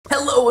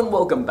Hello and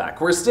welcome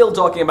back. We're still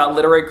talking about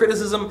literary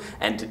criticism,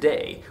 and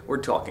today we're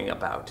talking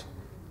about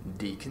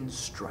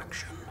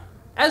deconstruction.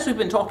 As we've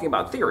been talking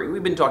about theory,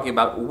 we've been talking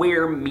about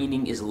where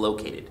meaning is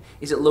located.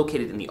 Is it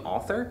located in the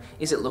author?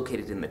 Is it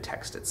located in the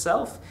text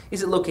itself?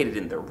 Is it located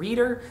in the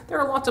reader? There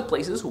are lots of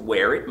places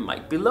where it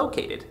might be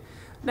located.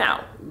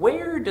 Now,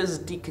 where does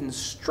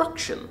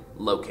deconstruction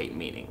locate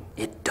meaning?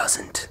 It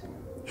doesn't.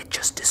 It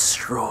just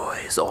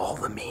destroys all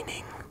the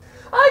meaning.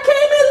 I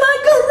came in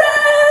like a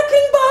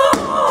wrecking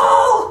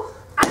ball!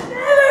 I never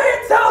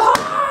hit so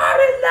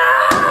hard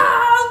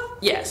enough!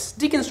 Yes,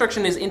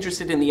 deconstruction is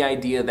interested in the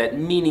idea that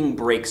meaning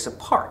breaks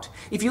apart.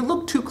 If you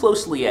look too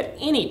closely at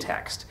any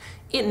text,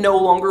 it no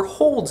longer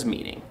holds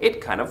meaning.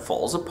 It kind of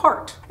falls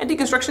apart. And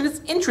deconstruction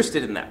is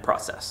interested in that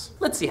process.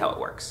 Let's see how it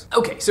works.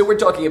 Okay, so we're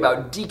talking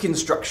about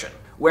deconstruction,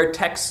 where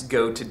texts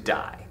go to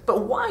die.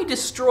 But why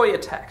destroy a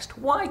text?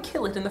 Why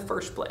kill it in the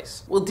first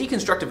place? Well,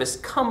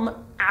 deconstructivists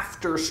come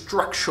after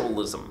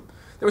structuralism.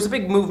 There was a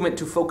big movement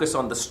to focus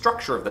on the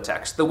structure of the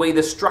text, the way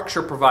the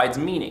structure provides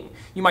meaning.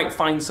 You might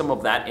find some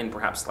of that in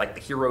perhaps like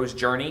the hero's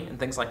journey and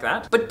things like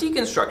that. But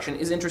deconstruction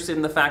is interested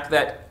in the fact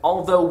that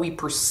although we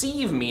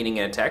perceive meaning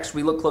in a text,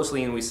 we look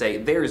closely and we say,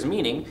 there's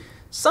meaning,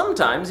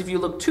 sometimes, if you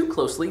look too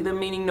closely, the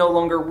meaning no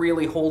longer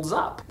really holds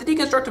up. The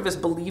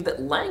deconstructivists believe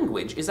that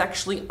language is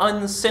actually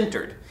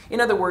uncentered. In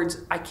other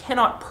words, I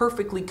cannot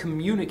perfectly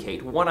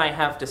communicate what I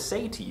have to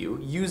say to you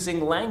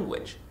using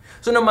language.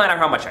 So no matter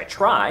how much I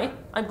try,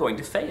 I'm going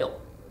to fail.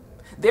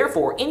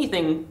 Therefore,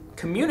 anything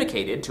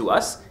communicated to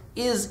us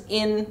is,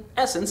 in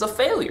essence, a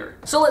failure.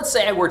 So let's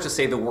say I were to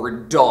say the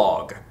word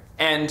dog,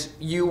 and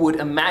you would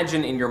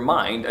imagine in your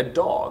mind a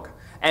dog.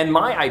 And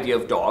my idea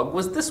of dog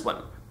was this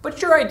one.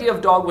 But your idea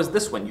of dog was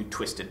this one, you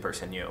twisted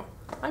person, you.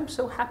 I'm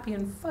so happy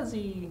and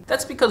fuzzy.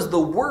 That's because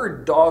the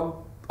word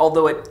dog,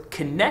 although it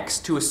connects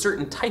to a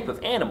certain type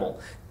of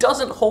animal,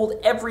 doesn't hold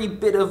every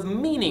bit of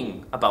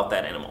meaning about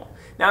that animal.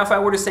 Now, if I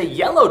were to say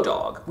yellow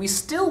dog, we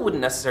still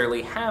wouldn't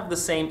necessarily have the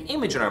same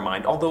image in our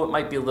mind, although it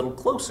might be a little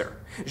closer.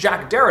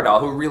 Jacques Derrida,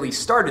 who really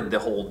started the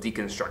whole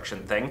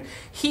deconstruction thing,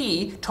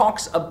 he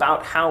talks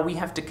about how we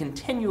have to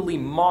continually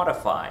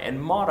modify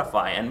and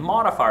modify and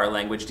modify our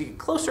language to get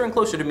closer and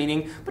closer to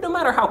meaning, but no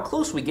matter how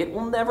close we get,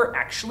 we'll never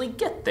actually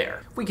get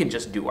there. We can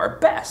just do our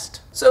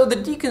best. So the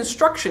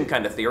deconstruction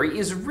kind of theory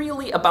is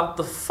really about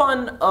the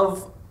fun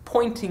of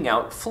pointing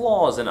out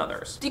flaws in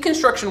others.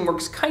 Deconstruction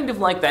works kind of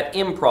like that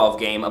improv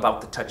game about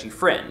the touchy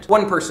friend.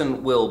 One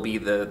person will be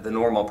the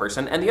normal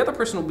person, and the other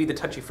person will be the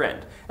touchy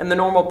friend. And the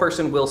normal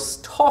person will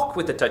talk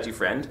with the touchy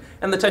friend,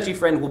 and the touchy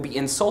friend will be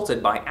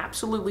insulted by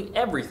absolutely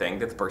everything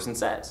that the person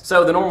says.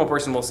 So the normal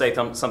person will say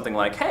something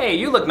like, hey,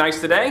 you look nice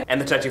today.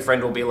 And the touchy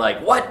friend will be like,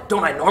 what?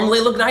 Don't I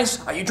normally look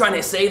nice? Are you trying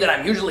to say that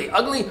I'm usually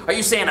ugly? Are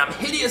you saying I'm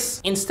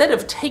hideous? Instead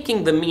of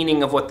taking the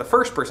meaning of what the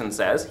first person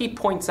says, he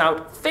points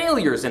out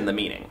failures in the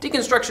meaning.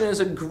 Deconstruction is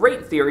a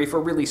great theory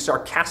for really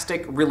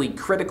sarcastic, really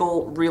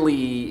critical,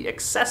 really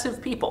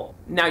excessive people.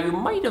 Now, you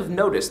might have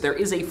noticed there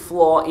is a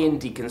flaw in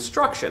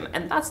deconstruction,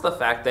 and that's the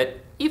fact that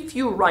if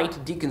you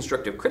write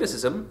deconstructive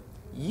criticism,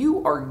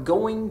 you are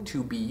going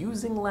to be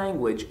using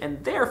language,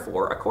 and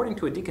therefore, according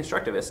to a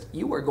deconstructivist,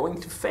 you are going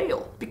to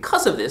fail.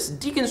 Because of this,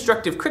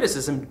 deconstructive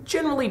criticism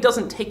generally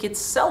doesn't take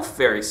itself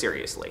very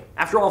seriously.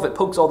 After all, if it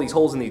pokes all these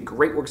holes in these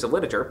great works of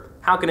literature,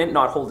 how can it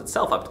not hold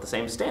itself up to the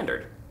same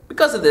standard?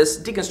 Because of this,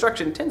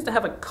 deconstruction tends to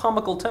have a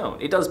comical tone.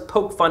 It does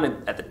poke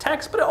fun at the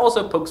text, but it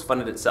also pokes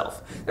fun at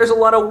itself. There's a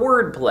lot of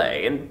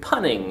wordplay and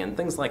punning and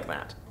things like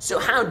that. So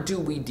how do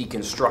we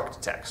deconstruct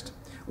text?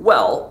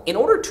 Well, in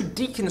order to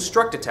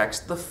deconstruct a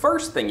text, the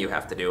first thing you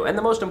have to do, and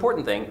the most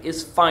important thing,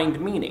 is find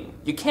meaning.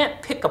 You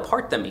can't pick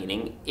apart the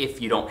meaning if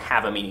you don't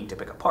have a meaning to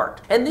pick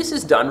apart. And this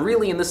is done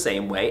really in the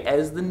same way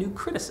as the new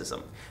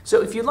criticism.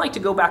 So if you'd like to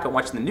go back and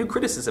watch the new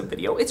criticism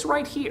video, it's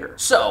right here.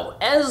 So,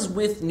 as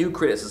with new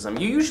criticism,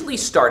 you usually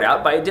start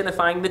out by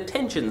identifying the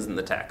tensions in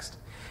the text.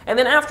 And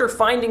then after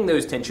finding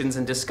those tensions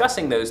and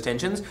discussing those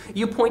tensions,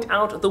 you point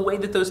out the way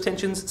that those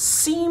tensions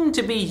seem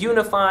to be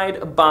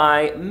unified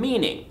by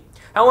meaning.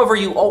 However,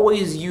 you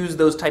always use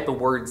those type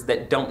of words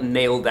that don't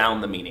nail down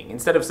the meaning.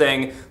 Instead of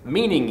saying,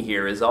 meaning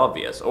here is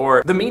obvious,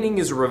 or the meaning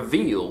is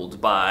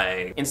revealed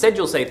by... Instead,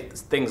 you'll say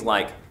things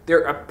like, there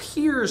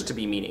appears to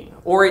be meaning,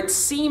 or it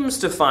seems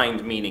to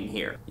find meaning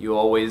here. You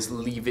always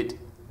leave it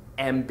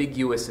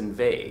ambiguous and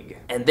vague.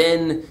 And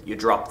then you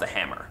drop the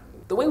hammer.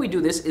 The way we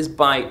do this is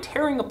by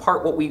tearing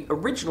apart what we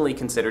originally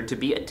considered to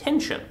be a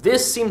tension.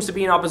 This seems to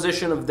be in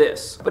opposition of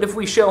this. But if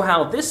we show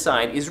how this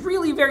side is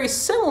really very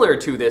similar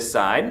to this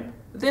side,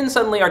 then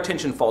suddenly our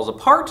tension falls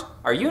apart,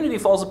 our unity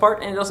falls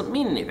apart, and it doesn't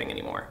mean anything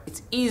anymore.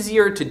 It's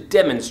easier to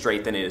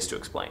demonstrate than it is to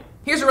explain.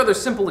 Here's a rather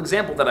simple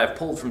example that I've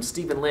pulled from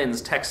Stephen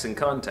Lynn's Text and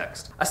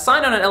Context. A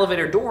sign on an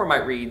elevator door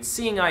might read,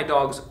 "Seeing Eye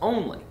Dogs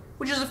Only,"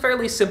 which is a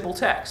fairly simple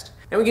text.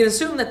 And we can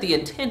assume that the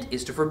intent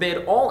is to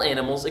forbid all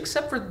animals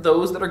except for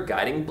those that are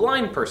guiding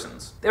blind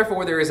persons.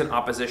 Therefore, there is an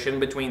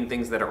opposition between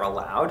things that are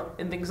allowed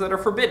and things that are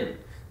forbidden,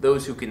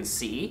 those who can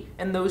see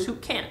and those who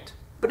can't.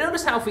 But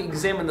notice how if we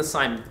examine the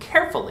sign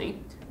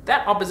carefully,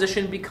 that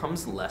opposition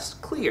becomes less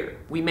clear.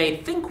 We may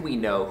think we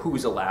know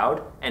who's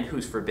allowed and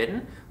who's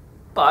forbidden,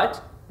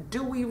 but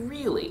do we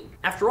really?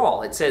 After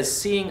all, it says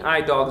seeing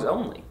eye dogs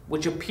only,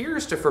 which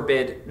appears to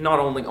forbid not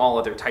only all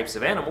other types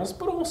of animals,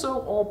 but also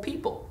all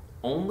people.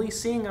 Only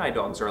seeing eye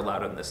dogs are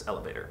allowed on this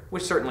elevator,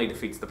 which certainly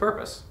defeats the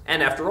purpose.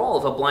 And after all,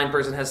 if a blind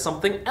person has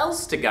something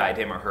else to guide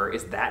him or her,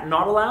 is that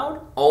not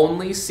allowed?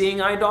 Only seeing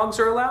eye dogs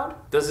are allowed?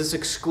 Does this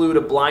exclude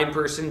a blind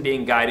person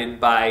being guided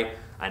by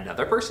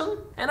another person?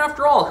 And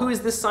after all, who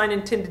is this sign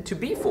intended to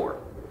be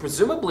for?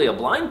 Presumably a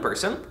blind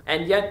person,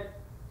 and yet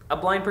a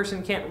blind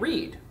person can't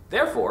read.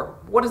 Therefore,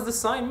 what does the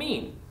sign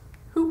mean?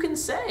 Who can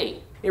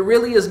say? It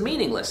really is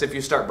meaningless if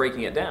you start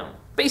breaking it down.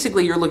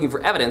 Basically, you're looking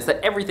for evidence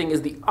that everything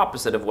is the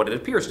opposite of what it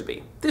appears to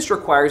be. This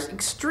requires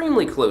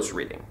extremely close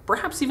reading,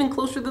 perhaps even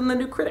closer than the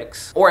new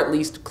critics, or at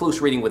least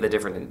close reading with a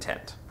different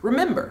intent.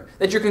 Remember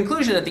that your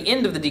conclusion at the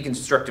end of the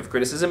deconstructive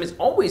criticism is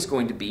always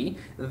going to be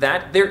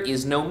that there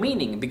is no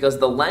meaning because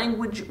the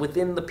language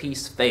within the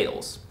piece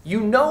fails.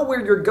 You know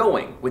where you're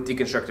going with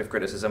deconstructive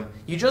criticism,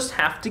 you just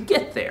have to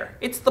get there.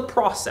 It's the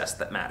process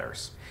that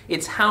matters.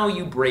 It's how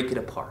you break it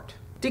apart.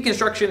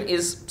 Deconstruction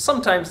is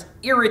sometimes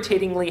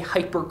irritatingly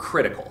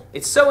hypercritical.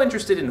 It's so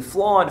interested in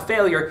flaw and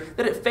failure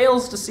that it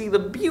fails to see the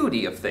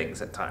beauty of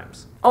things at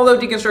times. Although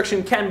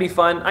deconstruction can be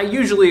fun, I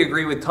usually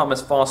agree with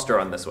Thomas Foster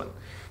on this one.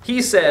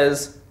 He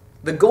says,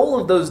 the goal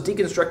of those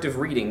deconstructive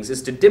readings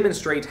is to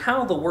demonstrate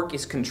how the work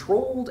is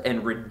controlled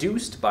and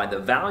reduced by the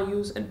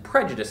values and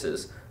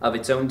prejudices of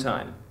its own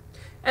time.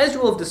 As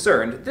you will have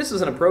discerned, this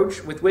is an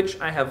approach with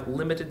which I have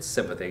limited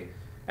sympathy.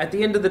 At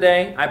the end of the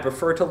day, I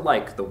prefer to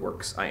like the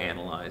works I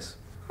analyze.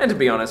 And to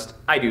be honest,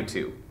 I do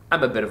too.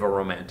 I'm a bit of a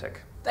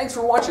romantic. Thanks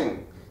for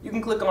watching! You can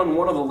click on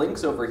one of the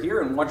links over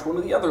here and watch one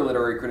of the other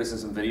literary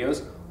criticism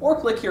videos, or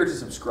click here to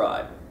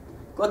subscribe.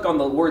 Click on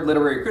the word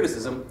literary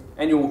criticism,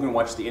 and you can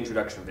watch the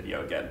introduction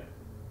video again.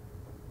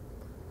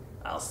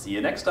 I'll see you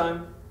next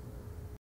time!